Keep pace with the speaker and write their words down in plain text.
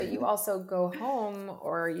you also go home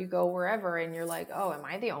or you go wherever and you're like, oh, am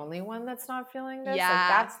I the only one that's not feeling this? Like Yeah.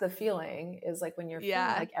 that's the feeling, is like when you're feeling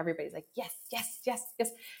Yeah. like everybody's like, yes, yes, yes,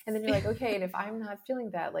 yes. And then you're like, okay, and if I'm not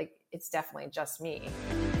feeling that, like it's definitely just me.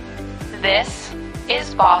 This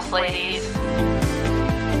is Boss Ladies.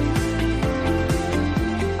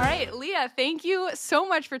 All right, Leah, thank you so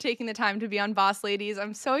much for taking the time to be on Boss Ladies.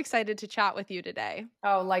 I'm so excited to chat with you today.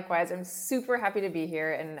 Oh, likewise. I'm super happy to be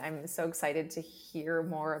here, and I'm so excited to hear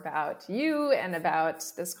more about you and about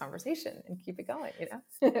this conversation and keep it going, you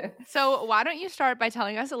know? So why don't you start by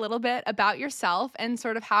telling us a little bit about yourself and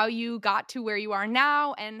sort of how you got to where you are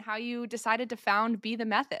now and how you decided to found Be the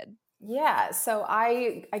Method? Yeah, so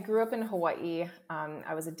I grew up in Hawaii.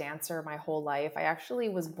 I was a dancer my whole life. I actually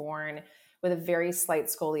was born with a very slight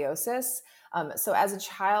scoliosis. So as a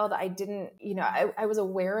child, I didn't, I was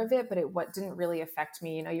aware of it, but what didn't really affect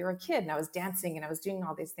me. You know, you're a kid, and I was dancing and I was doing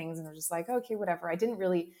all these things, and I was just like, okay, whatever. I didn't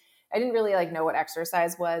really like know what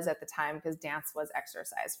exercise was at the time, because dance was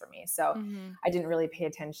exercise for me. So Mm-hmm. I didn't really pay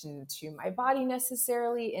attention to my body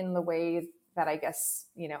necessarily in the way that I guess,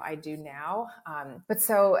 I do now. But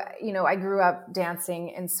so, I grew up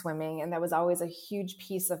dancing and swimming, and that was always a huge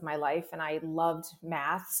piece of my life. And I loved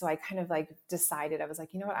math. So I kind of like decided, I was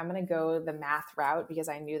like, you know what, I'm going to go the math route, because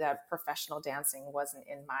I knew that professional dancing wasn't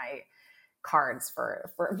in my cards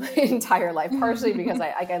for my entire life, partially because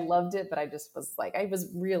I loved it, but I just was like, I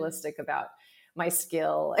was realistic about my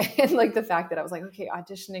skill and like the fact that I was like, okay,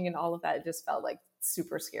 auditioning and all of that, it just felt like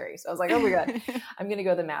super scary. So I was like, oh my God, I'm going to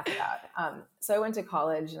go the math route. So I went to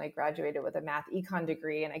college and I graduated with a math econ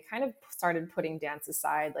degree, and I kind of started putting dance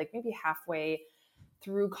aside, like maybe halfway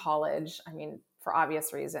through college. I mean, for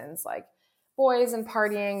obvious reasons, like boys and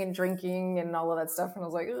partying and drinking and all of that stuff. And I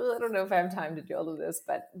was like, I don't know if I have time to do all of this,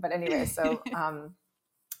 but anyway,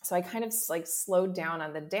 so I kind of like slowed down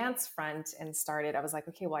on the dance front and started, I was like,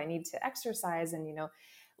 okay, well, I need to exercise. And,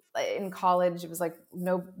 in college, it was like,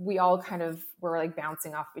 no, we all kind of were like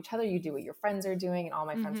bouncing off of each other. You do what your friends are doing. And all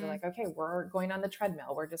my friends were like, okay, we're going on the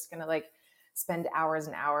treadmill. We're just going to like spend hours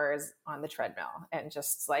and hours on the treadmill. And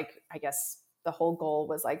just like, I guess the whole goal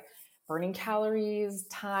was like burning calories,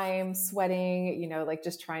 time, sweating, like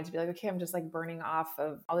just trying to be like, okay, I'm just like burning off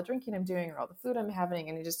of all the drinking I'm doing or all the food I'm having.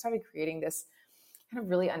 And it just started creating this kind of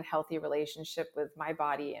really unhealthy relationship with my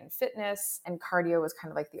body and fitness, and cardio was kind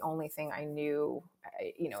of like the only thing I knew,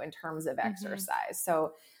 in terms of exercise.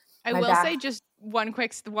 So I will say just one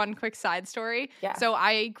quick side story. Yeah. So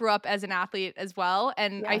I grew up as an athlete as well.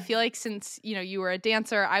 And I Yeah. feel like since, you were a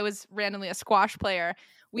dancer, I was randomly a squash player.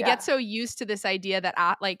 We get so used to this idea that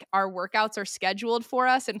like our workouts are scheduled for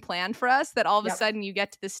us and planned for us that all of a sudden you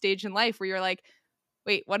get to this stage in life where you're like,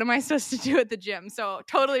 wait, what am I supposed to do at the gym? So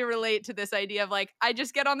totally relate to this idea of like, I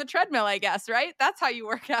just get on the treadmill, I guess, right? That's how you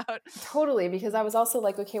work out. Totally. Because I was also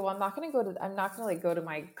like, okay, well, I'm not going to like go to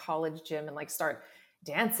my college gym and like start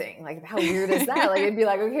dancing. Like, how weird is that? Like, it'd be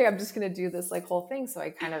like, okay, I'm just going to do this like whole thing. So I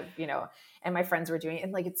kind of, and my friends were doing it.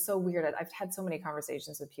 And like, it's so weird. I've had so many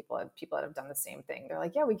conversations with people that have done the same thing. They're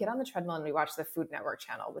like, yeah, we get on the treadmill and we watch the Food Network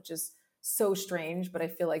channel, which is so strange, but I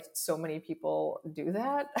feel like so many people do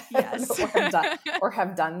that. Yes. or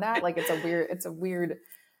have done that. Like, a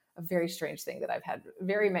very strange thing that I've had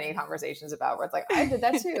very many conversations about, where it's like, I did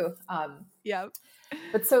that too. Yeah.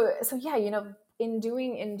 But so yeah, in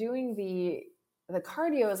doing the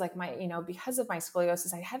cardio is like my, because of my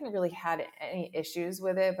scoliosis, I hadn't really had any issues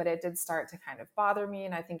with it, but it did start to kind of bother me.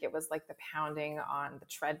 And I think it was like the pounding on the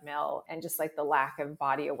treadmill and just like the lack of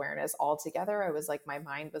body awareness altogether. I was like, my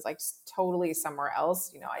mind was like totally somewhere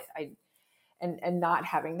else. And not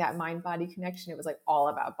having that mind body connection, it was like all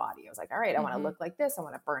about body. I was like, all right, I want to look like this. I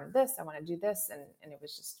want to burn this. I want to do this. And it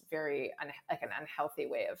was just very like an unhealthy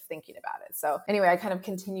way of thinking about it. So anyway, I kind of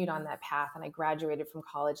continued on that path, and I graduated from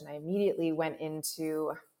college, and I immediately went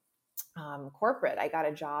into corporate. I got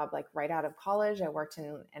a job like right out of college. I worked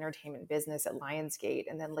in entertainment business at Lionsgate.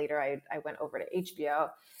 And then later I went over to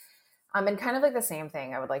HBO. And kind of like the same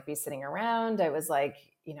thing. I would like be sitting around. I was like,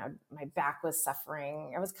 my back was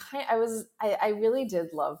suffering. I really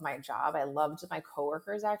did love my job. I loved my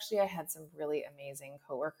coworkers. Actually, I had some really amazing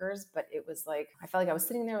coworkers, but it was like, I felt like I was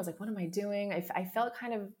sitting there. I was like, what am I doing? I felt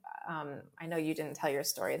kind of, I know you didn't tell your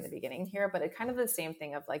story in the beginning here, but it kind of the same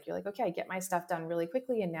thing of like, you're like, okay, I get my stuff done really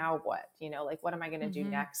quickly. And now what, like, what am I going to do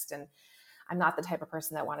next? And I'm not the type of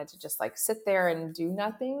person that wanted to just like sit there and do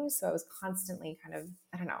nothing. So I was constantly kind of,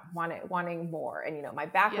 I don't know, wanting more. And, my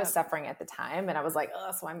back was suffering at the time, and I was like,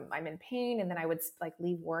 oh, so I'm in pain. And then I would like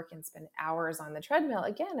leave work and spend hours on the treadmill.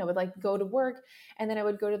 Again, I would like go to work, and then I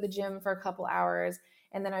would go to the gym for a couple hours,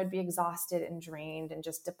 And then I'd be exhausted and drained and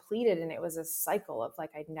just depleted. And it was a cycle of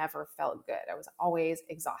like, I never felt good. I was always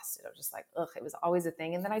exhausted. I was just like, ugh, it was always a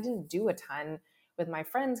thing. And then I didn't do a ton with my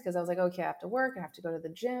friends because I was like, okay, I have to work, I have to go to the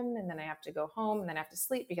gym, and then I have to go home, and then I have to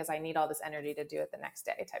sleep because I need all this energy to do it the next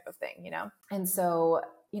day type of thing, you know? And so,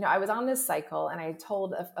 you know, I was on this cycle, and I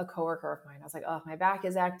told a coworker of mine, I was like, oh, my back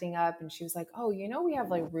is acting up. And she was like, oh, you know, we have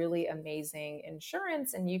like really amazing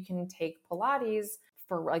insurance and you can take Pilates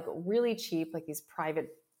for like really cheap, like these private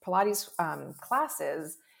Pilates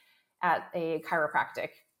classes at a chiropractic,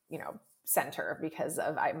 you know, center because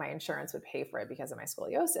of my insurance would pay for it because of my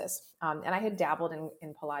scoliosis. And I had dabbled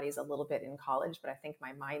in Pilates a little bit in college, but I think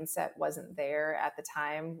my mindset wasn't there at the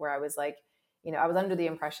time where I was like, you know, I was under the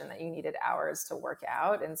impression that you needed hours to work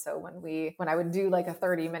out. And so when I would do like a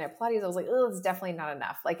 30-minute Pilates, I was like, oh, it's definitely not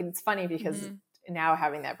enough. Like, it's funny because now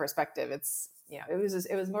having that perspective, it's, you know,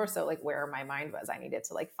 it was more so like where my mind was. I needed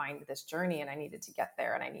to like find this journey and I needed to get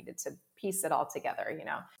there and I needed to piece it all together, you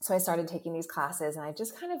know? So I started taking these classes and I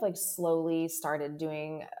just kind of like slowly started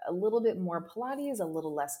doing a little bit more Pilates, a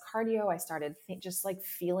little less cardio. I started just like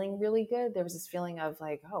feeling really good. There was this feeling of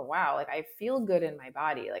like, oh, wow, like I feel good in my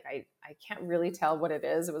body. Like I can't really tell what it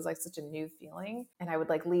is. It was like such a new feeling. And I would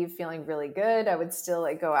like leave feeling really good. I would still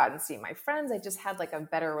like go out and see my friends. I just had like a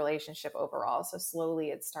better relationship overall. So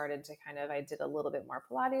slowly it started to kind of, I did a little bit more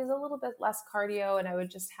Pilates, a little bit less cardio. And I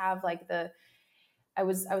would just have like I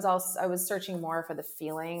was searching more for the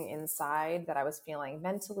feeling inside that I was feeling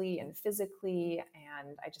mentally and physically.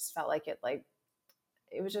 And I just felt like it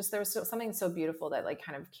was just, there was something so beautiful that like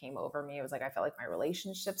kind of came over me. It was like, I felt like my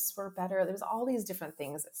relationships were better. There was all these different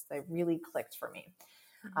things that really clicked for me.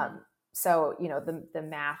 So, you know, the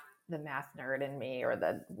math nerd in me, or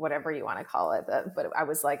the, whatever you want to call it, but I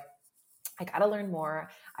was like, I got to learn more.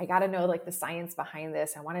 I got to know like the science behind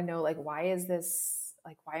this. I want to know like, why is this,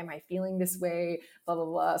 like, why am I feeling this way? Blah, blah,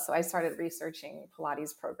 blah. So I started researching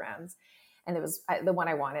Pilates programs, and it was the one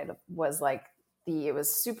I wanted was like it was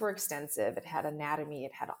super extensive. It had anatomy.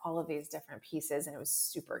 It had all of these different pieces, and it was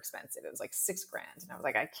super expensive. It was like $6,000. And I was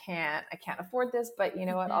like, I can't afford this, but you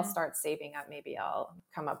know what? I'll start saving up. Maybe I'll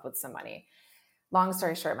come up with some money. Long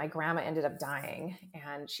story short, my grandma ended up dying,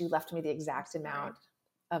 and she left me the exact amount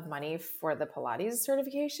of money for the Pilates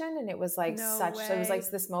certification. And it was like so it was like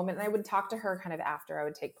this moment. And I would talk to her kind of after I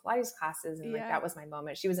would take Pilates classes. And like, that was my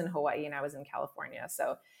moment. She was in Hawaii and I was in California.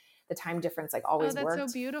 So the time difference like always worked.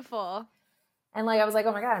 That's so beautiful. And like, I was like,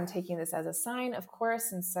 oh my God, I'm taking this as a sign, of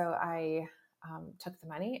course. And so I took the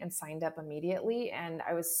money and signed up immediately. And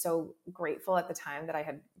I was so grateful at the time that I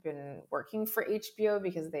had been working for HBO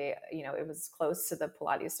because they, you know, it was close to the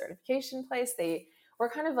Pilates certification place. They were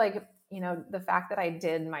kind of like, you know, the fact that I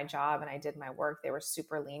did my job and I did my work, they were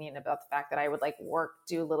super lenient about the fact that I would like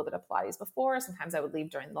do a little bit of Pilates before. Sometimes I would leave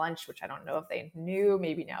during lunch, which I don't know if they knew,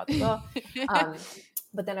 maybe now they will.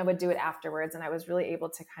 But then I would do it afterwards. And I was really able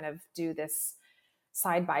to kind of do this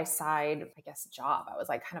side by side, I guess, job. I was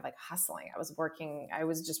like kind of like hustling. I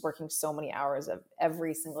was just working so many hours of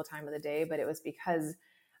every single time of the day, but it was because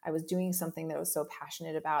I was doing something that I was so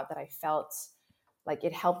passionate about that I felt like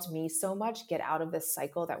it helped me so much get out of this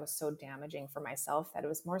cycle that was so damaging for myself, that it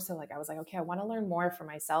was more so like, I was like, okay, I want to learn more for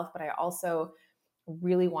myself, but I also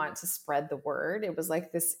really want to spread the word. It was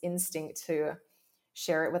like this instinct to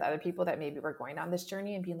share it with other people that maybe were going on this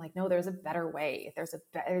journey and being like, no, there's a better way. There's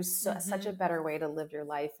such a better way to live your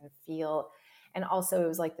life and feel. And also it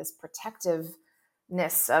was like this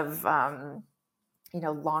protectiveness of, you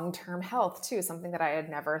know, long-term health too, something that I had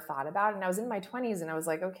never thought about. And I was in my 20s and I was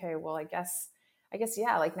like, okay, well, I guess,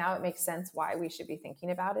 yeah, like now it makes sense why we should be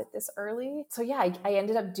thinking about it this early. So yeah, I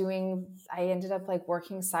ended up like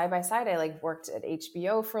working side by side. I like worked at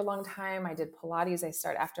HBO for a long time. I did Pilates.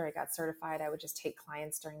 After I got certified, I would just take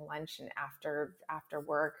clients during lunch and after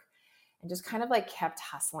work, and just kind of like kept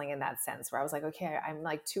hustling in that sense where I was like, okay, I'm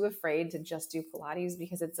like too afraid to just do Pilates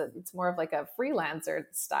because it's more of like a freelancer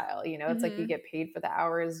style, you know, it's like you get paid for the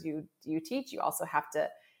hours you teach. You also have to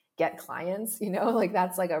get clients, you know, like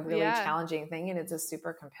that's like a really challenging thing. And it's a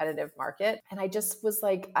super competitive market. And I just was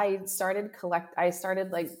like, I started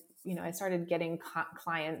getting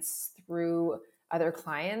clients through other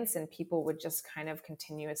clients, and people would just kind of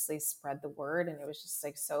continuously spread the word. And it was just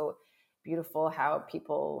like so beautiful how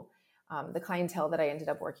people, the clientele that I ended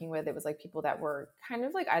up working with, it was like people that were kind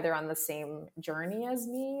of like either on the same journey as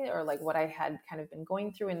me, or like what I had kind of been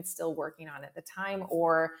going through and still working on at the time,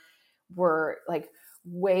 or were like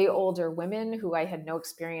way older women who I had no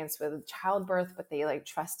experience with childbirth, but they like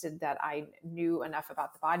trusted that I knew enough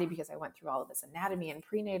about the body because I went through all of this anatomy and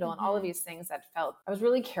prenatal and all of these things that felt, I was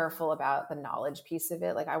really careful about the knowledge piece of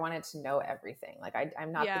it. Like I wanted to know everything. Like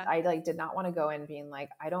I'm not, I like did not want to go in being like,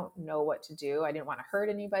 I don't know what to do. I didn't want to hurt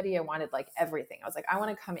anybody. I wanted like everything. I was like, I want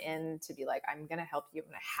to come in to be like, I'm going to help you. I'm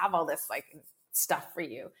going to have all this like stuff for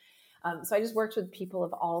you. So I just worked with people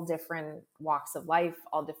of all different walks of life,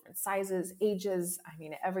 all different sizes, ages. I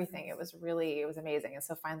mean, everything. It was amazing. And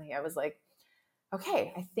so finally I was like,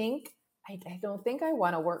 okay, I don't think I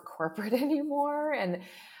want to work corporate anymore. And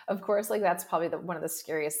of course, like that's probably one of the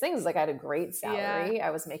scariest things. Like I had a great salary. I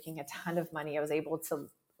was making a ton of money. I was able to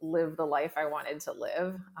live the life I wanted to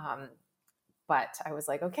live. But I was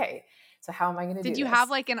like, okay, so how am I going to do this? Did you have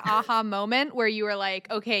like an aha moment where you were like,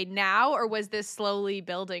 okay, now, or was this slowly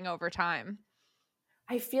building over time?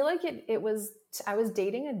 I feel like it was, I was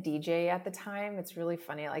dating a DJ at the time. It's really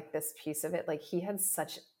funny, like this piece of it, like he had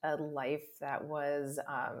such a life that was,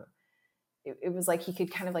 it was like he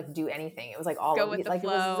could kind of like do anything. It was like all go of with it. The like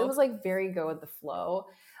flow. It was like very go with the flow.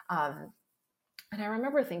 And I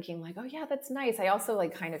remember thinking like, oh yeah, that's nice. I also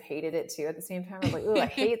like kind of hated it too at the same time. I was like, oh, I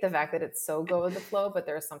hate the fact that it's so go with the flow, but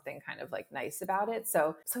there's something kind of like nice about it.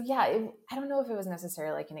 So yeah, I don't know if it was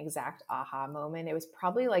necessarily like an exact aha moment. It was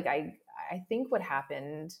probably like, I think what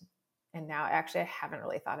happened, and now actually I haven't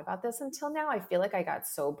really thought about this until now. I feel like I got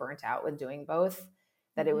so burnt out with doing both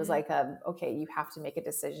that it was like, okay, you have to make a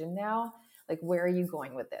decision now. Like, where are you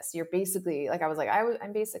going with this? You're basically like,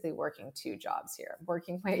 I'm basically working two jobs here. I'm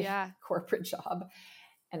working my corporate job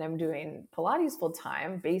and I'm doing Pilates full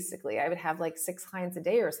time. Basically, I would have like 6 clients a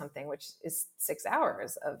day or something, which is 6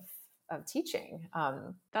 hours of teaching.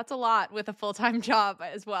 That's a lot with a full-time job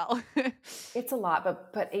as well. It's a lot,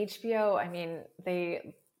 but HBO, I mean,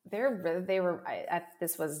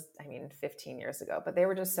 this was, I mean, 15 years ago, but they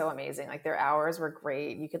were just so amazing. Like their hours were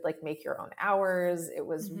great. You could like make your own hours. It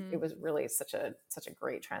was really such a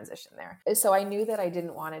great transition there. So I knew that I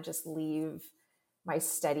didn't want to just leave my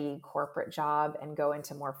steady corporate job and go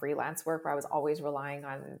into more freelance work where I was always relying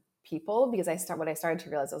on people, because what I started to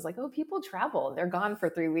realize, I was like, oh, people travel and they're gone for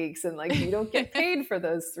 3 weeks and like, you don't get paid for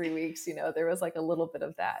those 3 weeks. You know, there was like a little bit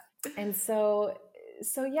of that. And so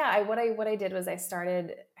yeah, what I did was I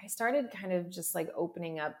started kind of just like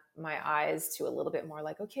opening up my eyes to a little bit more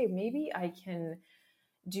like, okay, maybe I can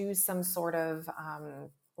do some sort of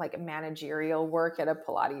like managerial work at a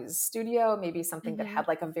Pilates studio, maybe something that had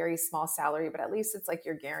like a very small salary, but at least it's like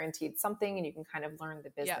you're guaranteed something and you can kind of learn the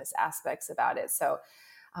business aspects about it. So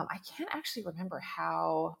I can't actually remember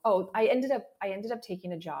how. Oh, I ended up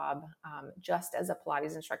taking a job just as a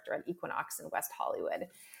Pilates instructor at Equinox in West Hollywood.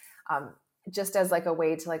 Just as like a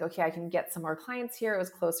way to like, okay, I can get some more clients here. It was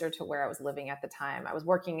closer to where I was living at the time. I was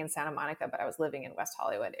working in Santa Monica, but I was living in West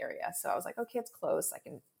Hollywood area. So I was like, okay, it's close. I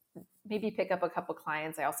can maybe pick up a couple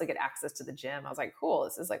clients. I also get access to the gym. I was like, cool,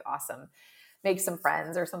 this is like awesome. Make some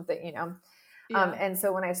friends or something, you know? And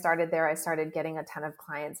so when I started there, I started getting a ton of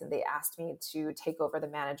clients and they asked me to take over the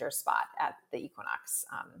manager spot at the Equinox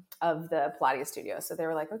of the Pilates studio. So they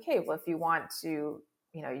were like, okay, well, if you want to,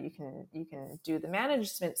 you know, you can do the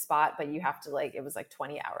management spot, but you have to like, it was like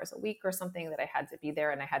 20 hours a week or something that I had to be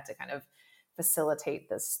there and I had to kind of facilitate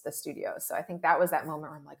the studio. So I think that was that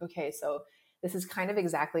moment where I'm like, okay, so this is kind of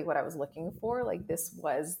exactly what I was looking for. Like this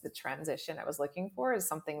was the transition I was looking for, is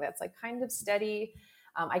something that's like kind of steady.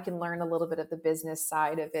 I can learn a little bit of the business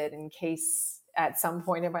side of it in case at some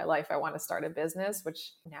point in my life I want to start a business,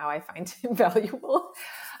 which now I find invaluable.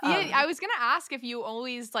 I was going to ask if you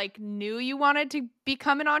always like knew you wanted to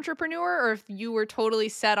become an entrepreneur, or if you were totally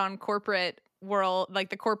set on corporate world, like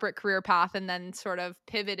the corporate career path, and then sort of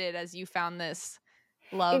pivoted as you found this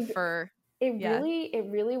love for. It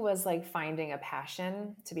really was like finding a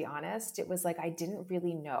passion, to be honest. It was like, I didn't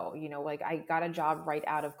really know, you know, like I got a job right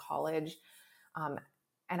out of college.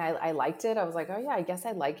 And I liked it. I was like, oh yeah, I guess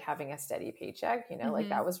I like having a steady paycheck, you know, like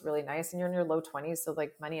that was really nice. And you're in your low 20s. So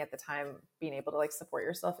like money at the time, being able to like support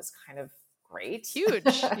yourself is kind of great.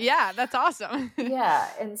 Huge. Yeah. That's awesome. Yeah.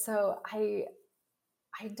 And so I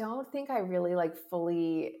don't think I really like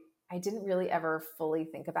I didn't really ever fully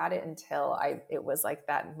think about it until it was like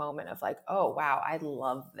that moment of like, oh wow, I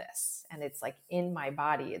love this. And it's like in my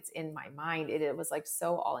body, it's in my mind. It was like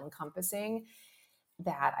so all encompassing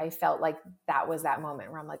that I felt like that was that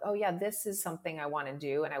moment where I'm like, oh yeah, this is something I want to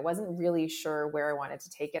do. And I wasn't really sure where I wanted to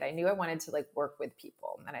take it. I knew I wanted to like work with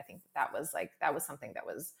people. And I think that was something that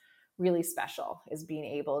was really special, is being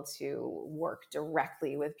able to work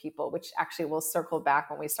directly with people, which actually will circle back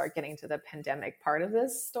when we start getting to the pandemic part of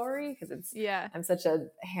this story, because I'm such a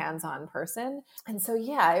hands-on person. And so,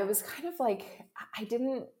 yeah, it was kind of like,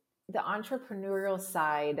 the entrepreneurial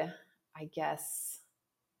side, I guess,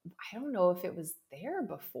 I don't know if it was there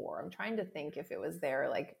before. I'm trying to think if it was there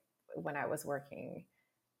like when I was working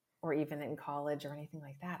or even in college or anything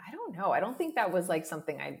like that. I don't know. I don't think that was like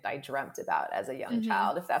something I dreamt about as a young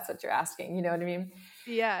child, if that's what you're asking, you know what I mean?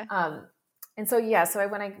 Yeah. And so, yeah, so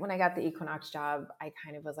when I got the Equinox job, I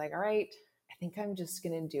kind of was like, all right, I think I'm just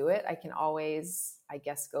going to do it. I can always, I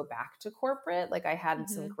guess, go back to corporate. Like I had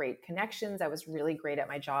some great connections. I was really great at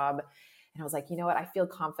my job. And I was like, you know what? I feel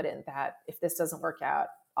confident that if this doesn't work out,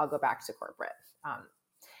 I'll go back to corporate.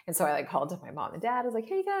 And so I like called to my mom and dad. I was like,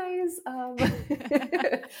 hey guys,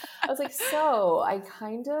 I was like, so I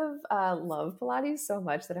kind of love Pilates so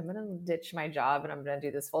much that I'm going to ditch my job and I'm going to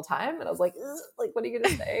do this full time. And I was like, what are you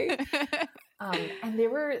going to say? And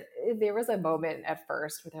there was a moment at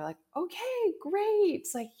first where they're like, okay, great.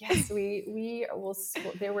 It's like, yes, we will.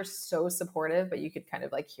 They were so supportive, but you could kind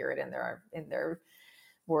of like hear it in their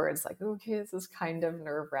words, like, okay, this is kind of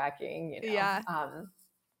nerve wracking, you know? Yeah.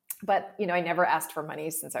 But, you know, I never asked for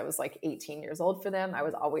money since I was like 18 years old for them. I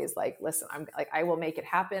was always like, listen, I'm like, I will make it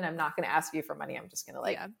happen. I'm not going to ask you for money. I'm just going to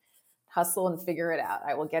like hustle and figure it out.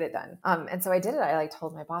 I will get it done. And so I did it. I like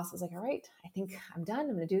told my boss, I was like, all right, I think I'm done.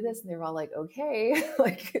 I'm going to do this. And they were all like, okay.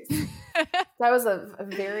 Like that was a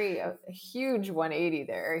huge 180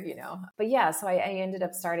 there, you know? But yeah, so I ended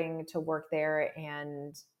up starting to work there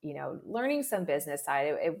and, you know, learning some business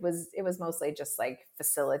side. It was mostly just like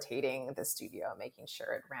facilitating the studio, making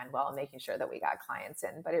sure it ran well, making sure that we got clients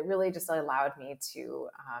in, but it really just allowed me to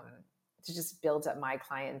just build up my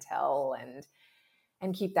clientele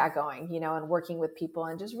and keep that going, you know, and working with people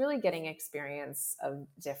and just really getting experience of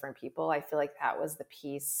different people. I feel like that was the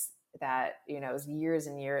piece that, you know, it was years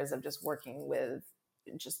and years of just working with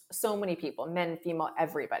just so many people, men, female,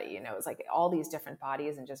 everybody, you know, it was like all these different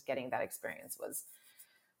bodies, and just getting that experience was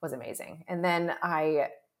amazing. And then I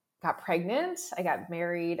got pregnant, I got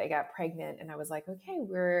married, I got pregnant, and I was like, okay,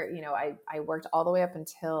 I worked all the way up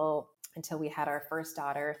until we had our first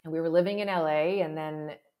daughter, and we were living in LA. And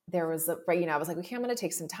then there was I was like, okay, I'm going to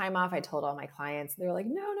take some time off. I told all my clients, they were like,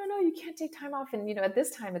 no, you can't take time off. And, you know, at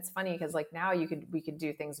this time it's funny because like now we could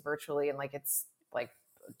do things virtually, and like, it's like,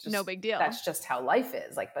 just, no big deal. That's just how life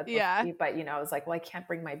is. Like, but you know, I was like, well, I can't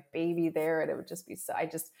bring my baby there. And it would just be I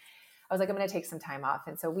was like, I'm going to take some time off.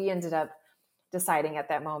 And so we ended up deciding at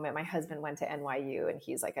that moment. My husband went to NYU, and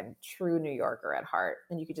he's like a true New Yorker at heart.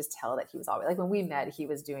 And you could just tell that he was always like, when we met, he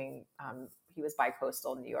was doing, he was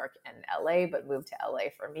bi-coastal New York and LA, but moved to LA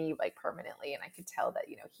for me like permanently. And I could tell that,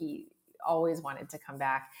 you know, he always wanted to come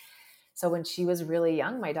back. So when she was really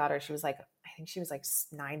young, my daughter, she was like, I think she was like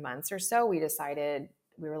 9 months or so, we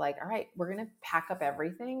were like, all right, we're going to pack up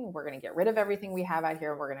everything. We're going to get rid of everything we have out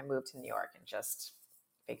here. And we're going to move to New York and just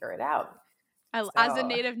figure it out. As a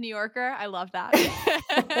native New Yorker, I love that.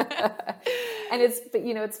 And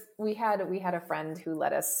we had a friend who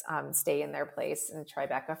let us stay in their place in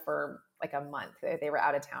Tribeca for like a month. They were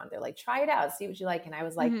out of town. They're like, try it out, see what you like. And I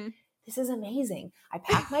was like, this is amazing. I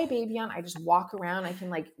pack my baby on. I just walk around.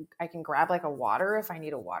 I can grab like a water if I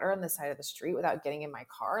need a water on the side of the street without getting in my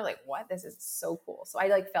car. Like, what? This is so cool. So I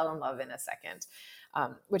like fell in love in a second,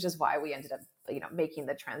 which is why we ended up, you know, making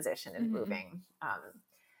the transition and moving.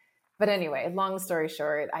 But anyway, long story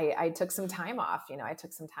short, I took some time off. You know, I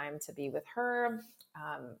took some time to be with her.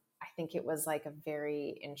 I think it was like a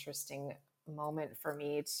very interesting moment for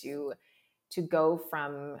me to go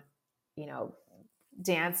from, you know,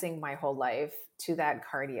 dancing my whole life to that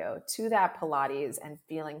cardio, to that Pilates, and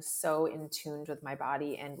feeling so in tune with my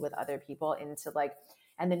body and with other people, into like,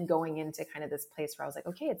 and then going into kind of this place where I was like,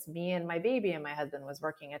 okay, it's me and my baby, and my husband was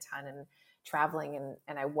working a ton and traveling,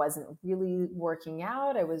 and I wasn't really working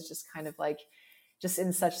out. I was just kind of like, just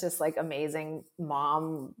in such this like amazing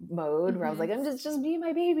mom mode where I was like, I'm just be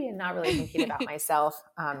my baby and not really thinking about myself.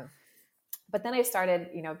 But then I started,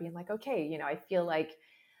 you know, being like, okay, you know, I feel like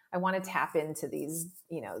I want to tap into these,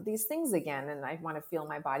 you know, these things again. And I want to feel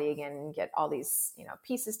my body again and get all these, you know,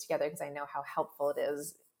 pieces together, because I know how helpful it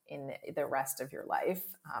is in the rest of your life.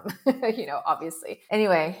 You know, obviously.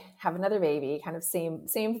 Anyway, have another baby, kind of same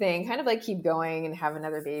thing, kind of like keep going and have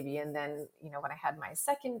another baby. And then, you know, when I had my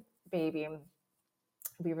second baby,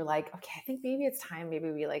 we were like, okay, I think maybe it's time.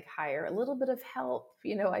 Maybe we like hire a little bit of help.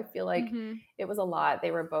 You know, I feel like it was a lot.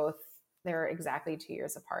 They were both they're exactly 2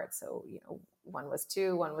 years apart. So, you know, one was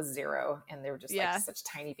 2, one was 0. And they were just like such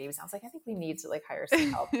tiny babies. I was like, I think we need to like hire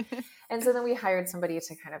some help. And so then we hired somebody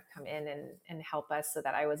to kind of come in and help us so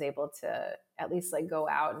that I was able to at least like go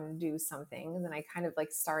out and do some things. And I kind of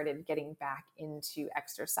like started getting back into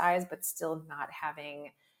exercise, but still not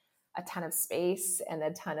having a ton of space and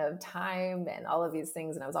a ton of time and all of these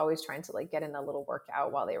things. And I was always trying to like get in a little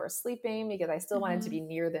workout while they were sleeping because I still wanted to be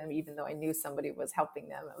near them, even though I knew somebody was helping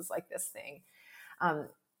them. It was like this thing. And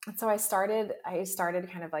so I started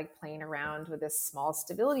kind of like playing around with this small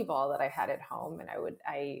stability ball that I had at home. And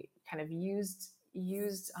I kind of used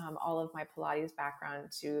all of my Pilates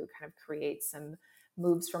background to kind of create some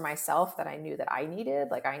moves for myself that I knew that I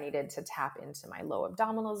needed. Like I needed to tap into my low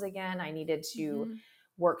abdominals again. I needed to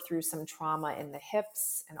work through some trauma in the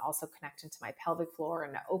hips and also connect into my pelvic floor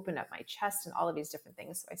and open up my chest and all of these different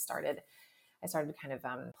things. So I started kind of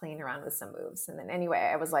playing around with some moves. And then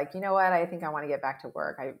anyway, I was like, you know what? I think I want to get back to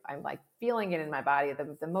work. I'm like feeling it in my body.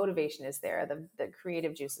 The motivation is there. The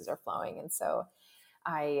creative juices are flowing. And so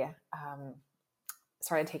I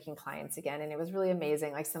started taking clients again. And it was really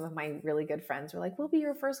amazing. Like some of my really good friends were like, we'll be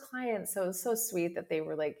your first client. So it was so sweet that they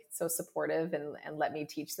were like so supportive and let me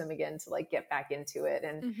teach them again to like get back into it.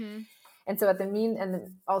 And so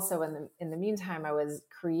also in the meantime, I was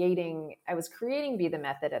creating Be The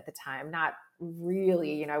Method at the time, not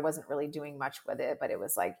really, you know, I wasn't really doing much with it, but it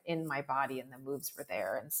was like in my body and the moves were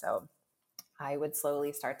there. And so I would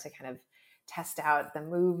slowly start to kind of test out the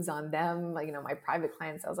moves on them. Like, you know, my private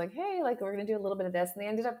clients, I was like, hey, like we're going to do a little bit of this. And they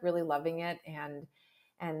ended up really loving it.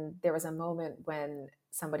 And there was a moment when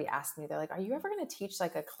somebody asked me, they're like, are you ever going to teach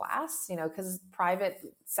like a class? You know, because private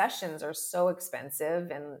sessions are so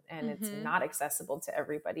expensive and it's not accessible to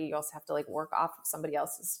everybody. You also have to like work off of somebody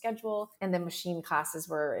else's schedule. And the machine classes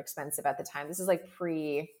were expensive at the time. This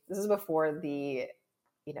is before the,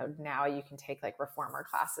 you know, now you can take like reformer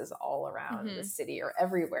classes all around the city or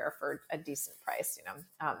everywhere for a decent price, you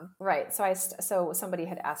know? Right. So somebody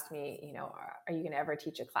had asked me, you know, are you going to ever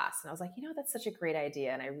teach a class? And I was like, you know, that's such a great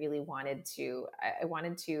idea. And I really wanted to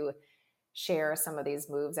share some of these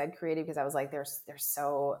moves I'd created because I was like,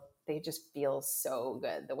 they just feel so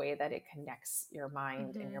good. The way that it connects your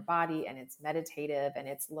mind and your body, and it's meditative and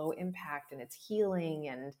it's low impact and it's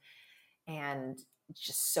healing and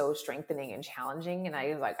just so strengthening and challenging. And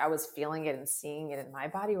I was feeling it and seeing it in my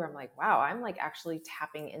body where I'm like, wow, I'm like actually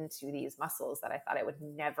tapping into these muscles that I thought I would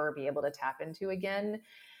never be able to tap into again,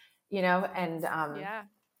 you know? And,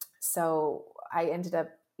 so I ended up,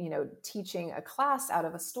 you know, teaching a class out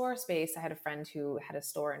of a store space. I had a friend who had a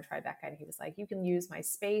store in Tribeca and he was like, you can use my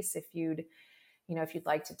space if you'd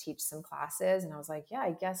like to teach some classes. And I was like, yeah,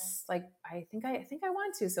 I guess like, I think I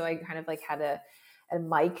want to. So I kind of like had a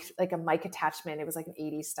mic attachment. It was like an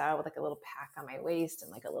 80s style with like a little pack on my waist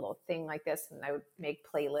and like a little thing like this. And I would make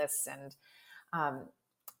playlists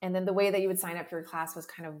and then the way that you would sign up for your class was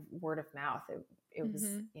kind of word of mouth. It was,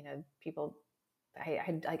 you know, people,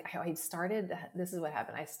 I started, this is what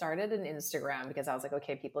happened. I started an Instagram because I was like,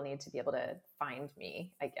 okay, people need to be able to find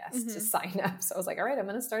me, I guess, to sign up. So I was like, all right, I'm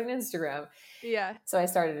going to start an Instagram. Yeah. So I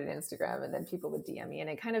started an Instagram and then people would DM me and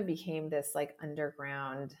it kind of became this like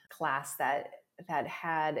underground class that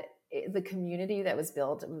had the community that was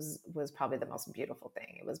built was probably the most beautiful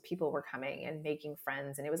thing. It was people were coming and making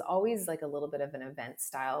friends. And it was always like a little bit of an event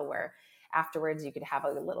style where afterwards you could have a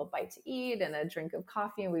little bite to eat and a drink of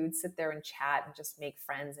coffee and we would sit there and chat and just make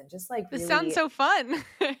friends and just like this sounds so fun.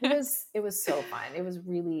 it was so fun. It was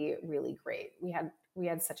really, really great. We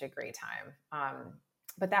had such a great time.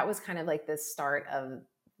 But that was kind of like the start of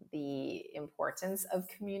the importance of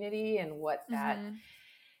community and what that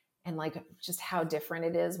and like just how different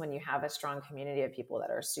it is when you have a strong community of people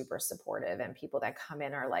that are super supportive and people that come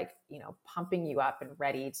in are like, you know, pumping you up and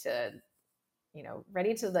ready to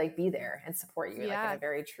like be there and support you like in a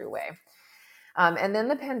very true way. And then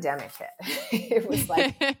the pandemic hit. It was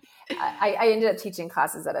like, I ended up teaching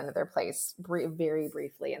classes at another place very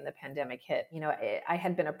briefly and the pandemic hit. You know, I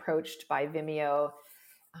had been approached by Vimeo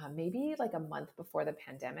maybe like a month before the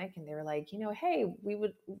pandemic. And they were like, you know, hey,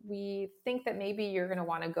 we think that maybe you're going to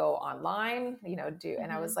want to go online, you know,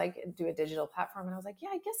 and I was like, do a digital platform. And I was like, yeah,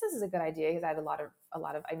 I guess this is a good idea. Because I had a lot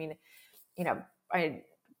of, I mean, you know,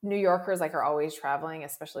 New Yorkers like are always traveling,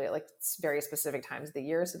 especially at like very specific times of the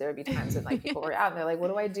year. So there would be times when like people were out and they're like, what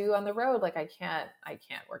do I do on the road? Like, I can't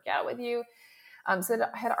work out with you. So it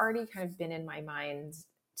had already kind of been in my mind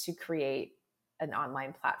to create an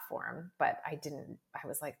online platform, but I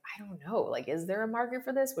was like, I don't know, like, is there a market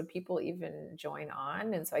for this? Would people even join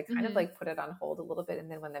on? And so I kind of like put it on hold a little bit. And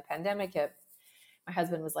then when the pandemic hit, my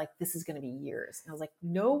husband was like, this is going to be years. And I was like,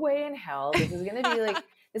 no way in hell. This is going to be like,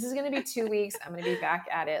 this is going to be 2 weeks. I'm going to be back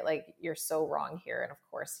at it. Like, you're so wrong here. And of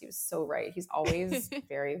course he was so right. He's always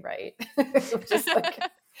very right. Just like,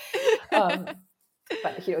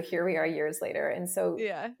 but here we are years later. And so,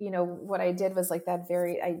 what I did was like that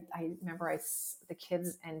I remember the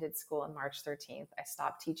kids ended school on March 13th. I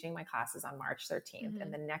stopped teaching my classes on March 13th.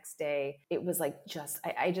 And the next day it was like,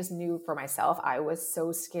 I just knew for myself, I was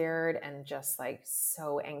so scared and just like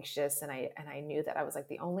so anxious. And I knew that I was like,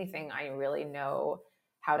 the only thing I really know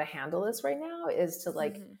how to handle this right now is to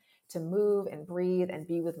like, to move and breathe and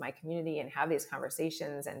be with my community and have these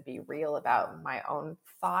conversations and be real about my own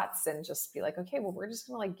thoughts and just be like, okay, well, we're just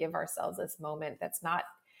going to like give ourselves this moment that's not,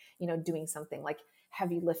 doing something like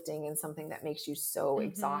heavy lifting and something that makes you so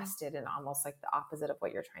exhausted and almost like the opposite of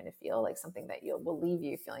what you're trying to feel, like something that will leave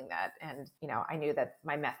you feeling that. And, I knew that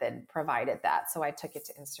my method provided that. So I took it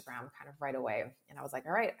to Instagram kind of right away. And I was like,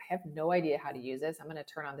 all right, I have no idea how to use this. I'm going to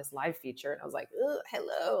turn on this live feature. And I was like,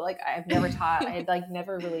 hello. Like I've never taught, I had like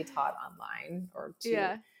never really taught online or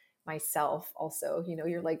to myself also,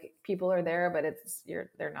 you're like, people are there, but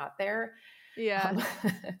they're not there. Yeah.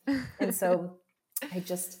 And so I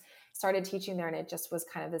just started teaching there, and it just was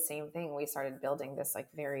kind of the same thing. We started building this like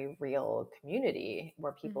very real community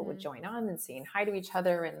where people would join on and saying hi to each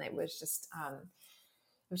other. And it was just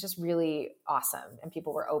really awesome. And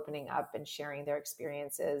people were opening up and sharing their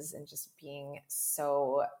experiences and just being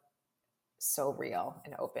so real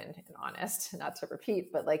and open and honest, not to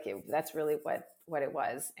repeat, but like that's really what it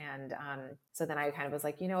was. And so then I kind of was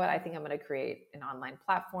like, you know what, I think I'm going to create an online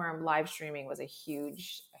platform. Live streaming was a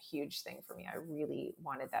huge thing for me. I really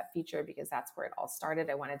wanted that feature because that's where it all started.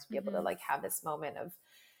 I wanted to be able to like have this moment of,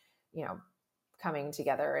 coming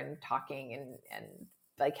together and talking and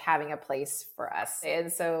like having a place for us.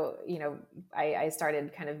 And so, I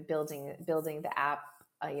started kind of building the app,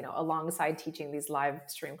 alongside teaching these live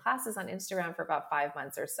stream classes on Instagram for about 5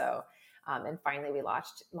 months or so. And finally we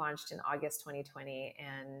launched in August 2020.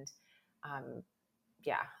 And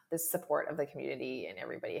the support of the community and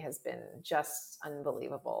everybody has been just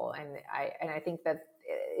unbelievable. And I think that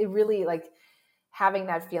it really like having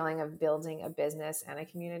that feeling of building a business and a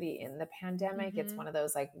community in the pandemic. It's one of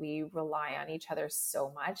those, like, we rely on each other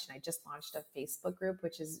so much. And I just launched a Facebook group,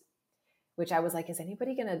 which I was like, is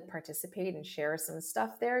anybody going to participate and share some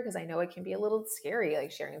stuff there? Because I know it can be a little scary,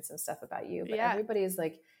 like sharing some stuff about you, but everybody's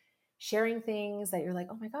like sharing things that you're like,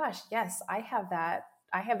 oh my gosh, yes, I have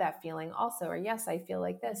that feeling also, or yes, I feel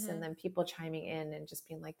like this. And then people chiming in and just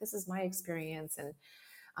being like, this is my experience. And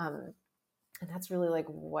that's really like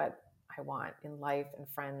what I want in life and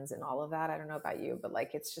friends and all of that. I don't know about you, but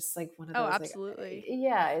like, it's just like one of those, absolutely.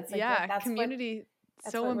 Like, it's like, that's community.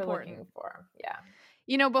 That's so what important. we're looking for.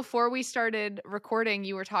 Yeah. Before we started recording,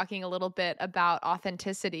 you were talking a little bit about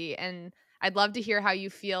authenticity, and I'd love to hear how you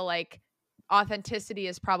feel like authenticity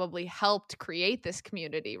has probably helped create this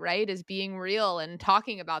community, right? Is being real and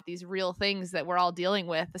talking about these real things that we're all dealing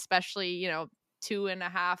with, especially,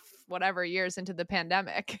 2.5 whatever years into the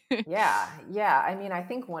pandemic. Yeah. I mean, I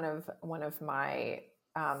think one of my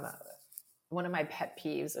pet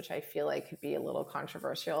peeves, which I feel like could be a little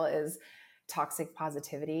controversial, is toxic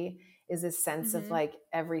positivity. Is this sense of like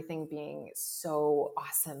everything being so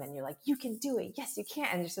awesome and you're like, you can do it. Yes, you can.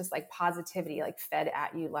 And it's just like positivity, like fed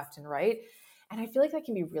at you left and right. And I feel like that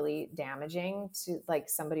can be really damaging to like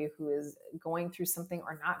somebody who is going through something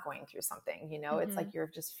or not going through something. It's like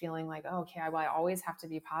you're just feeling like, oh, okay, well, I always have to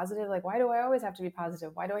be positive. Like, why do I always have to be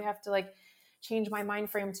positive? Why do I have to like change my mind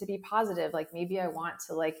frame to be positive? Like, maybe I want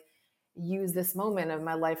to like use this moment of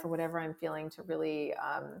my life or whatever I'm feeling to really,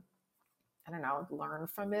 I don't know, learn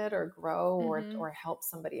from it or grow or help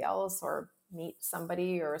somebody else or meet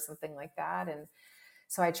somebody or something like that. And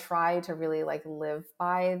so I try to really like live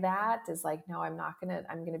by that, is like, no, I'm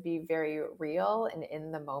going to be very real and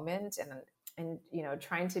in the moment and,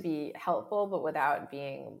 trying to be helpful, but without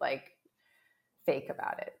being like fake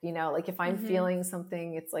about it. Like if I'm feeling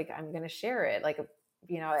something, it's like, I'm going to share it. Like,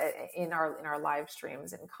 in our live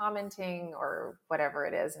streams and commenting or whatever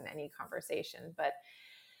it is in any conversation. But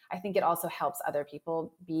I think it also helps other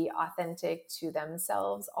people be authentic to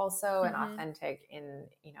themselves also, and authentic in,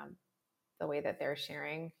 the way that they're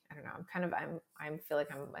sharing. I don't know. I feel like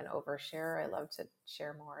I'm an oversharer. I love to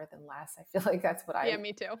share more than less. I feel like that's what Yeah,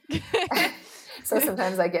 me too. So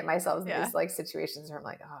sometimes I get myself in these like situations where I'm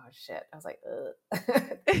like, oh shit. I was like, ugh.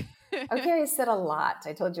 Okay, I said a lot.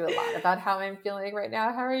 I told you a lot about how I'm feeling right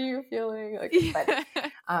now. How are you feeling? Like, but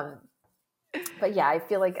But yeah, I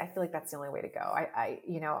feel like that's the only way to go.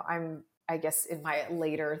 I guess in my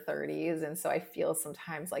later 30s, and so I feel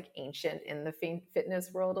sometimes like ancient in the fitness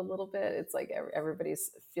world a little bit. It's like everybody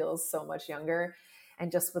feels so much younger, and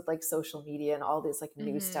just with like social media and all this like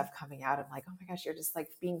new stuff coming out, I'm like, oh my gosh, you're just like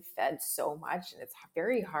being fed so much, and it's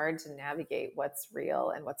very hard to navigate what's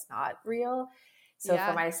real and what's not real. So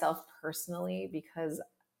for myself personally, because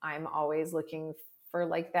I'm always looking for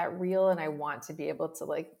like that real, and I want to be able to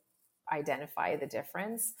like identify the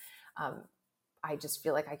difference. I just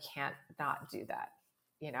feel like I can't not do that.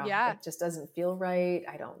 It just doesn't feel right.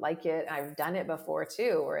 I don't like it. I've done it before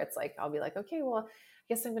too, where it's like, I'll be like, okay, well, I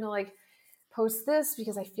guess I'm going to like post this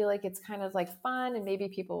because I feel like it's kind of like fun and maybe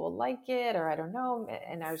people will like it, or I don't know.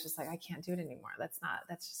 And I was just like, I can't do it anymore. That's not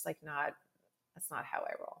how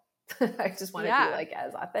I roll. I just want to be like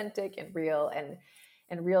as authentic and real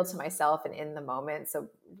and real to myself and in the moment. So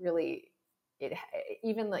really,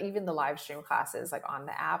 even the live stream classes like on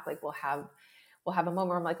the app, like we'll have a moment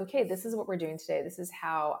where I'm like, okay, this is what we're doing today. This is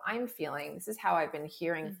how I'm feeling. This is how I've been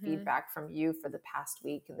hearing feedback from you for the past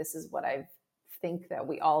week. And this is what I think that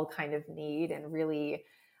we all kind of need, and really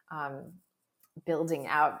building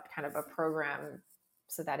out kind of a program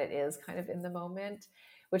so that it is kind of in the moment,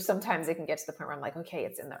 which sometimes it can get to the point where I'm like, okay,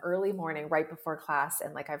 it's in the early morning right before class.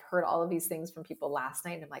 And like, I've heard all of these things from people last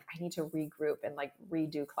night, and I'm like, I need to regroup and like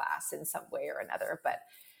redo class in some way or another. But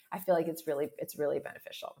I feel like it's really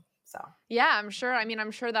beneficial. So, yeah, I'm sure. I mean,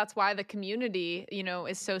 I'm sure that's why the community,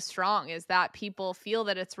 is so strong, is that people feel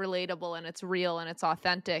that it's relatable and it's real and it's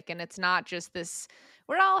authentic. And it's not just this,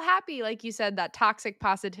 we're all happy, like you said, that toxic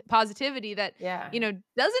positivity that,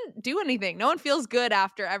 doesn't do anything. No one feels good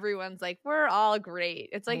after everyone's like, we're all great.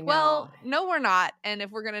 It's like, well, no, we're not. And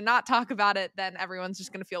if we're going to not talk about it, then everyone's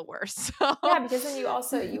just going to feel worse. So. Yeah, because then you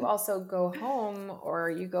also go home or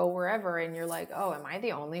you go wherever and you're like, oh, am I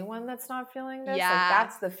the only one that's not feeling this? Yeah. Like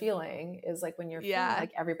that's the feeling, is like when you're feeling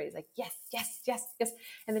like everybody's like, yes, yes, yes, yes.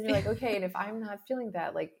 And then you're like, okay, and if I'm not feeling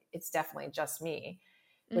that, like it's definitely just me.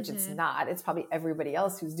 Which it's not. It's probably everybody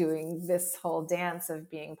else who's doing this whole dance of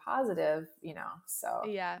being positive, So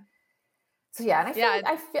yeah, and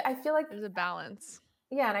I feel like there's a balance.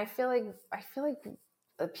 Yeah, and I feel like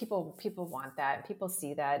people want that. People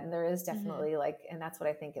see that, and there is definitely like, and that's what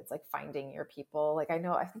I think. It's like finding your people. Like I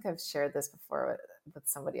think I've shared this before with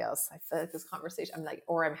somebody else. I feel like this conversation,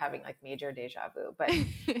 I'm having like major deja vu. But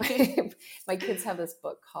my kids have this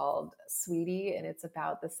book called Sweetie, and it's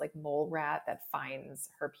about this like mole rat that finds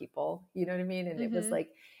her people. You know what I mean? And it was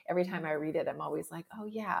like every time I read it, I'm always like, oh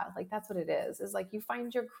yeah, like that's what it is. Is like you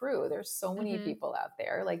find your crew. There's so many people out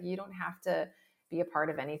there. Like you don't have to be a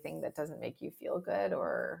part of anything that doesn't make you feel good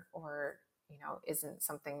or isn't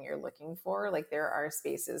something you're looking for. Like there are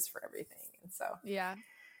spaces for everything. And so yeah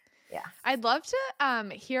I'd love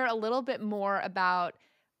to hear a little bit more about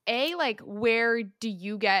like where do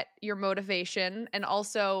you get your motivation, and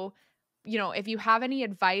also if you have any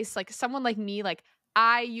advice, like someone like me, like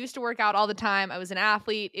I used to work out all the time. I was an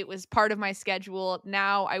athlete. It was part of my schedule.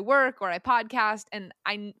 Now I work or I podcast, and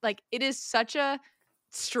I like, it is such a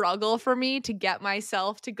struggle for me to get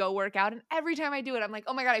myself to go work out. And every time I do it, I'm like,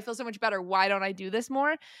 oh my God, I feel so much better. Why don't I do this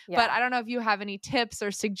more? Yeah. But I don't know if you have any tips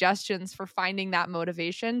or suggestions for finding that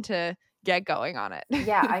motivation to get going on it.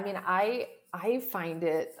 Yeah. I mean, I find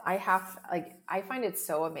it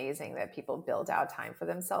so amazing that people build out time for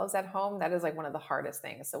themselves at home. That is like one of the hardest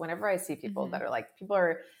things. So whenever I see people that are like, people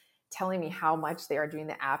are telling me how much they are doing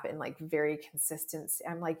the app and like very consistent,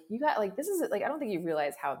 I'm like, you got like, this is like, I don't think you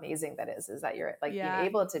realize how amazing that is that you're like being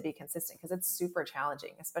able to be consistent, because it's super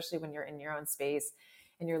challenging, especially when you're in your own space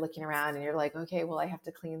and you're looking around and you're like, okay, well I have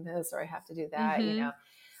to clean this or I have to do that,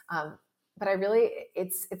 but I really,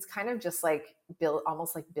 it's kind of just like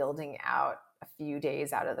almost like building out a few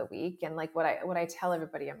days out of the week. And like what I tell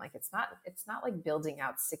everybody, I'm like, it's not like building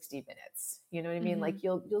out 60 minutes. You know what I mean? Like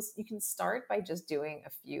you can start by just doing a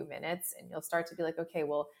few minutes, and you'll start to be like, okay,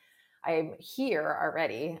 well, I'm here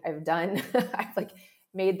already. I've like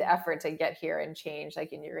made the effort to get here and change,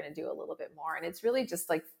 like, and you're going to do a little bit more. And it's really just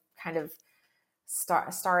like kind of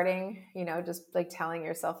starting, just like telling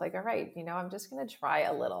yourself like, all right, I'm just going to try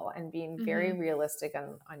a little, and being very realistic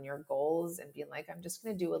on your goals, and being like, I'm just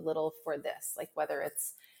going to do a little for this. Like whether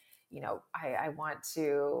it's, I want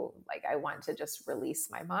to just release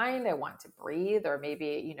my mind. I want to breathe, or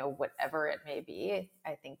maybe, whatever it may be.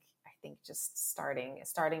 I think just starting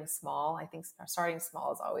small. I think starting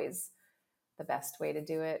small is always the best way to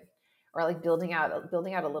do it. or like building out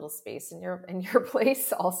a little space in your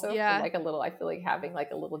place also for like a little, I feel like having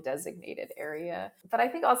like a little designated area. But I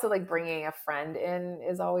think also like bringing a friend in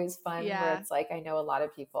is always fun, where it's like, I know a lot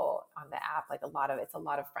of people on the app, like it's a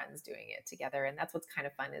lot of friends doing it together. And that's what's kind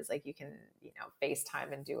of fun, is like you can,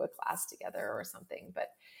 FaceTime and do a class together or something.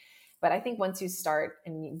 But I think once you start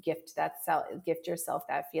and you gift yourself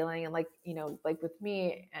that feeling, and like, like with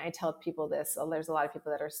me, and I tell people this, there's a lot of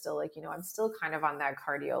people that are still like, I'm still kind of on that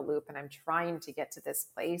cardio loop, and I'm trying to get to this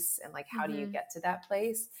place. And like, how do you get to that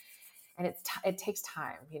place? And it takes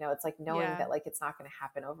time, it's like knowing that like, it's not going to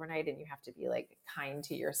happen overnight, and you have to be like kind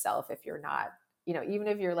to yourself. If you're not, even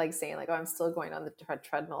if you're like saying like, oh, I'm still going on the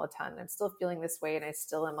treadmill a ton, I'm still feeling this way, and I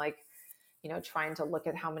still am like, trying to look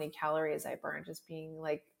at how many calories I burn, just being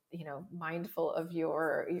like, mindful of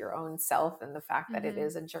your own self, and the fact that it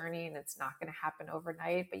is a journey and it's not going to happen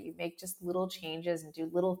overnight, but you make just little changes and do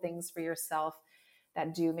little things for yourself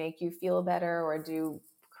that do make you feel better, or do,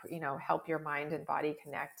 help your mind and body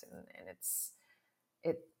connect. And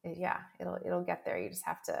it'll get there. You just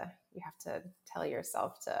have to tell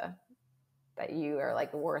yourself that you are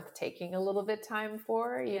like worth taking a little bit time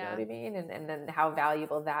for, you know what I mean? And then how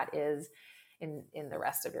valuable that is in the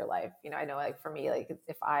rest of your life. I know like for me, like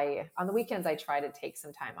if on the weekends, I try to take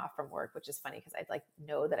some time off from work, which is funny because I like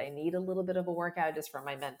know that I need a little bit of a workout just for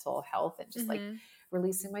my mental health and just like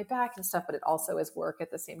releasing my back and stuff, but it also is work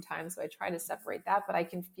at the same time. So I try to separate that, but I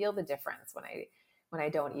can feel the difference when I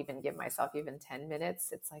don't even give myself even 10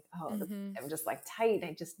 minutes. It's like, I'm just like tight.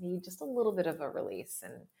 I just need just a little bit of a release.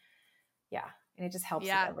 And and it just helps.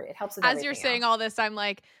 It helps with as you're saying all this, I'm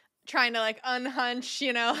like trying to like unhunch,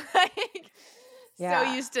 like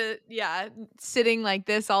so used to sitting like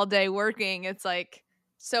this all day working. It's like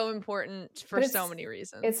so important for so many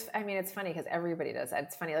reasons. It's funny because everybody does that.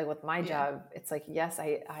 It's funny, like with my job, it's like, yes,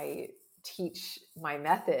 I teach my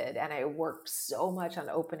method and I work so much on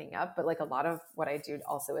opening up, but like a lot of what I do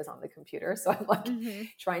also is on the computer. So I'm like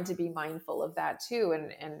trying to be mindful of that too.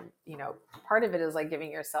 And, part of it is like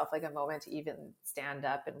giving yourself like a moment to even stand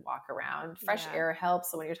up and walk around. Fresh air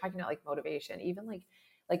helps. So when you're talking about like motivation, even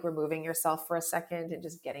like removing yourself for a second and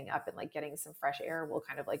just getting up and like getting some fresh air will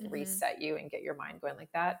kind of like reset you and get your mind going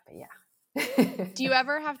like that. But Do you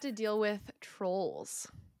ever have to deal with trolls?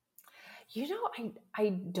 I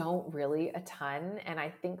don't really a ton. And I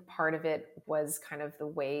think part of it was kind of the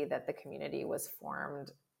way that the community was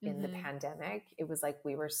formed in the pandemic. It was like,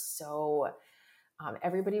 we were so,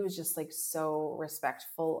 everybody was just like so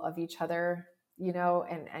respectful of each other,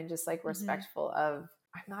 and just like respectful of,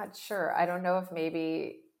 I'm not sure. I don't know if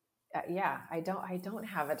maybe, I don't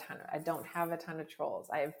have a ton of trolls.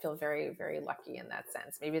 I feel very, very lucky in that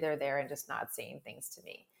sense. Maybe they're there and just not saying things to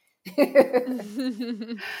me.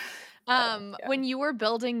 When you were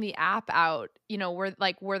building the app out,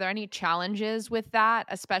 were there any challenges with that,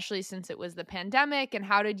 especially since it was the pandemic, and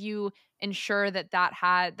how did you ensure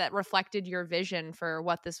that reflected your vision for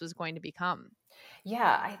what this was going to become?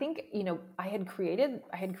 Yeah, I think, I had created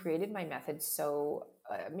my method. So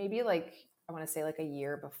maybe like, I want to say like a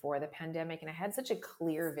year before the pandemic, and I had such a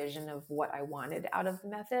clear vision of what I wanted out of the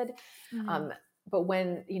method. But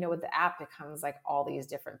when, with the app, it comes like all these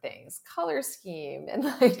different things, color scheme, and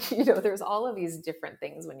like, there's all of these different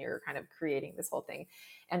things when you're kind of creating this whole thing.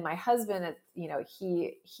 And my husband,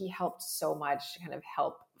 he helped so much to kind of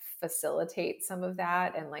help facilitate some of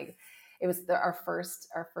that. And like, it was our first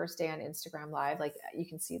day on Instagram Live. Like, you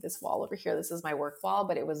can see this wall over here. This is my work wall,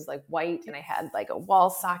 but it was like white, and I had like a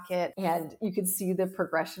wall socket, and you could see the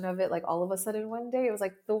progression of it. Like all of a sudden one day it was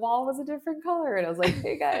like the wall was a different color, and I was like,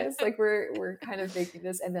 hey guys, like we're kind of making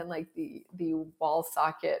this. And then like the wall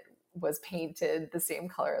socket was painted the same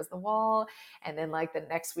color as the wall. And then like the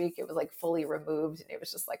next week it was like fully removed, and it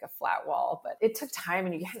was just like a flat wall. But it took time,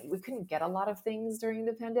 and we couldn't get a lot of things during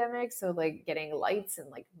the pandemic. So like getting lights and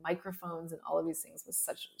like microphones and all of these things was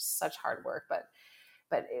such hard work. But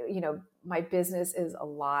my business is a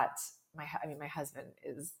lot. My husband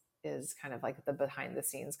is kind of like the behind the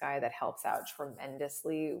scenes guy that helps out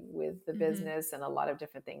tremendously with the business and a lot of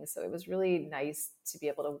different things. So it was really nice to be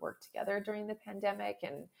able to work together during the pandemic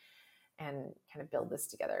and kind of build this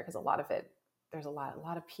together, because a lot of it, there's a lot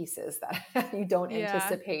of pieces that you don't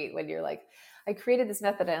anticipate when you're like, I created this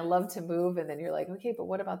method and I love to move. And then you're like, okay, but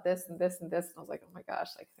what about this and this and this? And I was like, oh my gosh,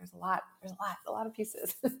 like there's a lot of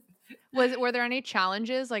pieces. Were there any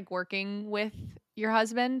challenges like working with your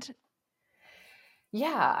husband?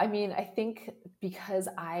 Yeah. I think because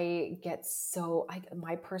I get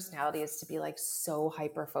my personality is to be like so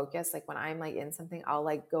hyper focused. Like when I'm like in something, I'll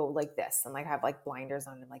like go like this and like have like blinders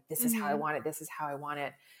on and like, this is how I want it. This is how I want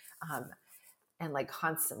it. And like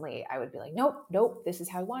constantly I would be like, nope, this is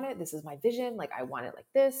how I want it. This is my vision. Like I want it like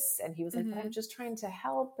this. And he was like, but I'm just trying to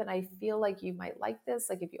help. And I feel like you might like this.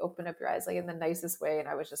 Like if you open up your eyes, like in the nicest way. And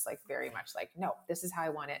I was just like, very much like, no, this is how I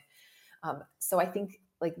want it. So I think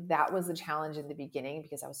like that was the challenge in the beginning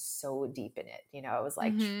because I was so deep in it. You know, I was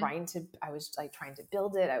like trying to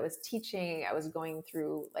build it. I was teaching, I was going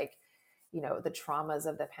through like, you know, the traumas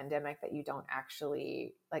of the pandemic that you don't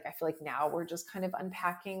actually like. I feel like now we're just kind of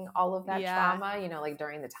unpacking all of that trauma, you know, like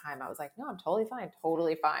during the time I was like, no, I'm totally fine.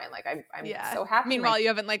 Like I'm so happy. Meanwhile, you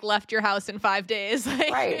haven't like left your house in 5 days.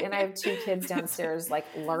 Right. And I have 2 kids downstairs, like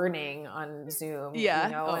learning on Zoom, you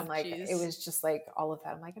know, and like, it was just like all of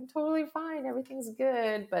that. I'm like, I'm totally fine. Everything's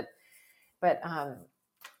good. But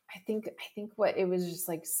I think what it was just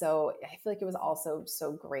like, so I feel like it was also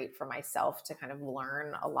so great for myself to kind of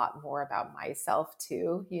learn a lot more about myself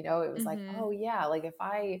too. You know, it was like, oh yeah, like if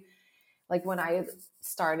I, like when I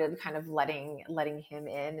started kind of letting him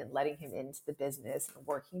in and letting him into the business and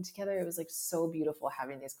working together, it was like so beautiful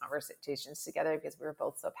having these conversations together because we were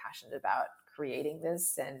both so passionate about creating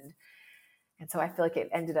this. And so I feel like it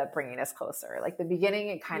ended up bringing us closer. Like the beginning,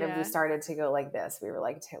 it kind of, we started to go like this. We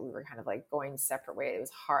were kind of like going separate ways. It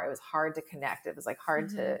was hard. It was hard to connect. It was like hard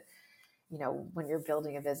to, you know, when you're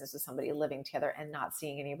building a business with somebody, living together and not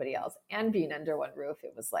seeing anybody else and being under one roof,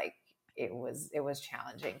 it was like, it was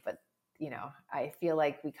challenging. But, you know, I feel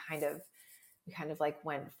like we kind of like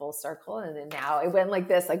went full circle, and then now it went like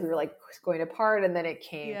this, like we were like going apart and then it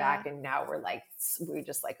came back, and now we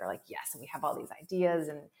just like are like, yes. And we have all these ideas,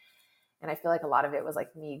 and I feel like a lot of it was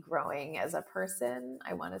like me growing as a person,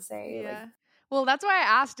 I want to say. Yeah. Well, that's why I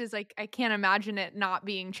asked, is like, I can't imagine it not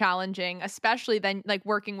being challenging, especially then like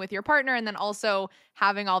working with your partner and then also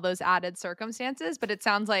having all those added circumstances. But it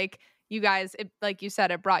sounds like you guys, like you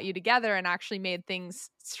said, it brought you together and actually made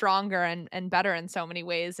things stronger and better in so many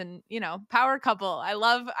ways. And, you know, power couple. I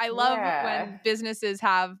love when businesses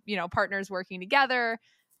have, you know, partners working together,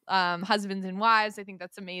 husbands and wives. I think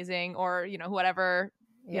that's amazing. Or, you know, whatever,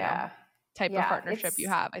 you know, type of partnership you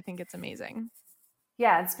have. I think it's amazing.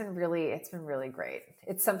 Yeah, it's been really great.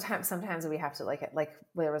 It's sometimes we have to like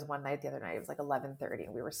there was one night the other night, it was like 11:30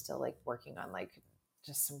 and we were still like working on like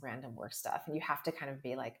just some random work stuff. And you have to kind of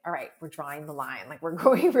be like, all right, we're drawing the line. Like we're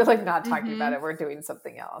like not talking about it. We're doing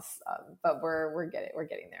something else. But we're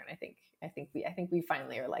getting there. And I think we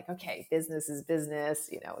finally are like, okay, business is business.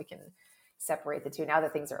 You know, we can separate the two now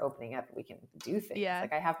that things are opening up. We can do things. Yeah.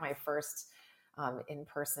 Like I have my first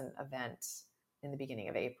in-person event in the beginning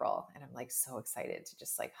of April. And I'm like so excited to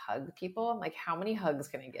just like hug people. I'm like, how many hugs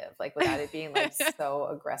can I give? Like without it being like so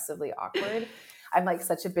aggressively awkward. I'm like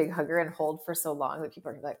such a big hugger and hold for so long that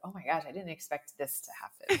people are like, oh my gosh, I didn't expect this to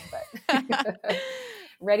happen. But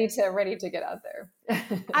ready to get out there.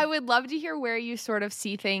 I would love to hear where you sort of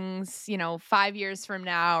see things, you know, 5 years from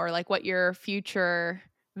now, or like what your future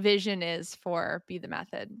vision is for Be the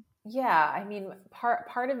Method. Yeah, I mean,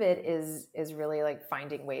 part of it is really like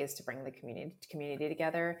finding ways to bring the community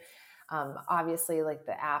together. Obviously, like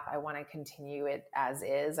the app, I want to continue it as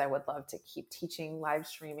is. I would love to keep teaching live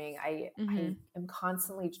streaming. I am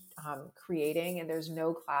constantly creating, and there's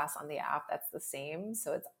no class on the app that's the same.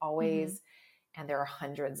 So it's always, and there are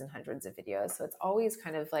hundreds and hundreds of videos. So it's always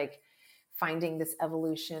kind of like finding this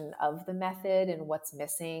evolution of the method and what's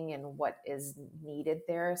missing and what is needed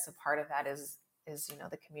there. So part of that is, you know,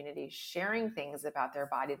 the community sharing things about their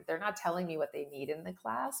body that they're not telling me what they need in the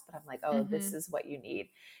class, but I'm like, oh, this is what you need.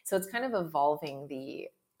 So it's kind of evolving the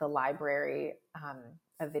library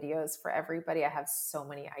of videos for everybody. I have so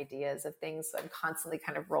many ideas of things. So I'm constantly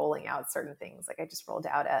kind of rolling out certain things. Like I just rolled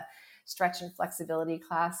out a stretch and flexibility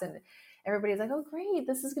class, and everybody's like, oh, great.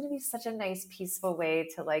 This is going to be such a nice, peaceful way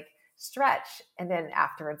to like stretch. And then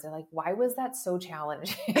afterwards they're like, why was that so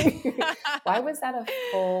challenging? Why was that a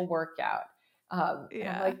full workout? And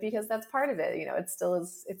I'm like, because that's part of it. You know, it still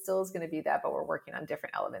is going to be that, but we're working on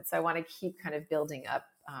different elements. So I want to keep kind of building up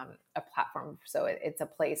a platform. So it's a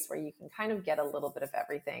place where you can kind of get a little bit of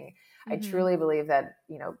everything. I truly believe that,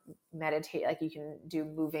 you know, meditate, like you can do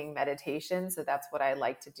moving meditation. So that's what I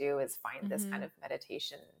like to do, is find this kind of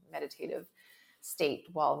meditative state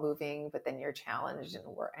while moving, but then you're challenged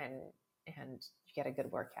and you get a good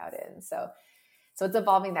workout in. So it's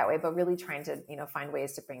evolving that way, but really trying to, you know, find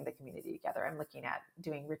ways to bring the community together. I'm looking at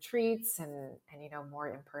doing retreats and, you know, more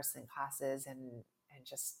in-person classes and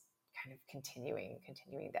just kind of continuing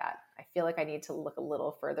that. I feel like I need to look a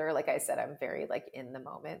little further. Like I said, I'm very like in the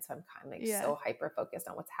moment. So I'm kind of like so hyper focused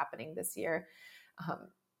on what's happening this year.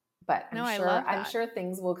 But I'm sure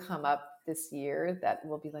things will come up this year that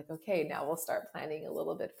will be like, okay, now we'll start planning a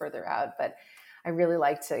little bit further out. But I really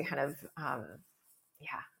like to kind of,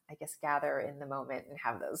 I guess, gather in the moment and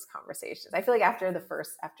have those conversations. I feel like after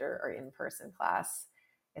our in-person class,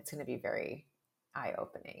 it's going to be very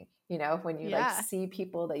eye-opening, you know, when you like see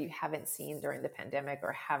people that you haven't seen during the pandemic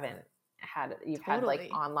or you've had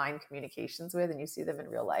like online communications with, and you see them in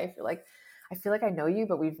real life. You're like, I feel like I know you,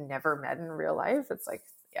 but we've never met in real life. It's like,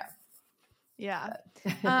 yeah.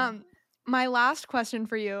 My last question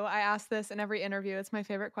for you, I ask this in every interview, it's my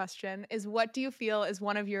favorite question, is what do you feel is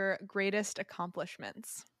one of your greatest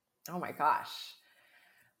accomplishments? Oh my gosh.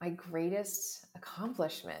 My greatest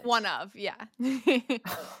accomplishment. One of, yeah.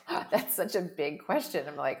 That's such a big question.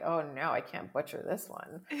 I'm like, oh no, I can't butcher this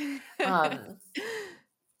one.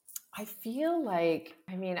 I feel like,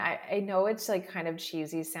 I mean, I know it's like kind of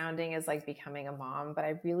cheesy sounding as like becoming a mom, but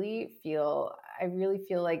I really feel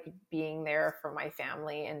like being there for my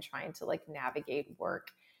family and trying to like navigate work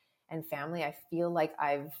and family. I feel like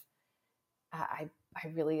I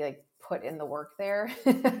really like put in the work there.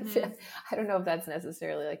 Mm-hmm. I don't know if that's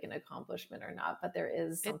necessarily like an accomplishment or not, but there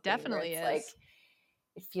is something. It definitely is. Like,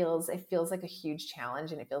 it feels like a huge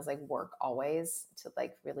challenge, and it feels like work always to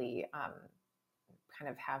like really, kind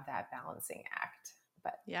of have that balancing act.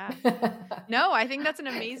 But yeah, no, I think that's an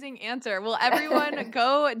amazing answer. Well, everyone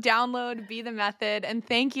go download Be the Method, and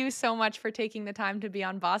thank you so much for taking the time to be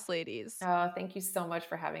on Boss Ladies. Oh, thank you so much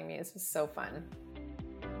for having me. This was so fun.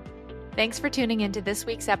 Thanks for tuning into this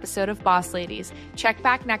week's episode of Boss Ladies. Check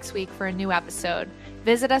back next week for a new episode.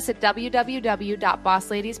 Visit us at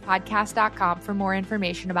www.bossladies.podcast.com for more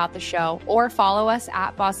information about the show, or follow us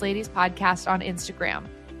at Boss Ladies Podcast on Instagram.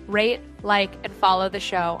 Rate, like, and follow the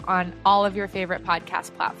show on all of your favorite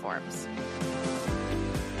podcast platforms.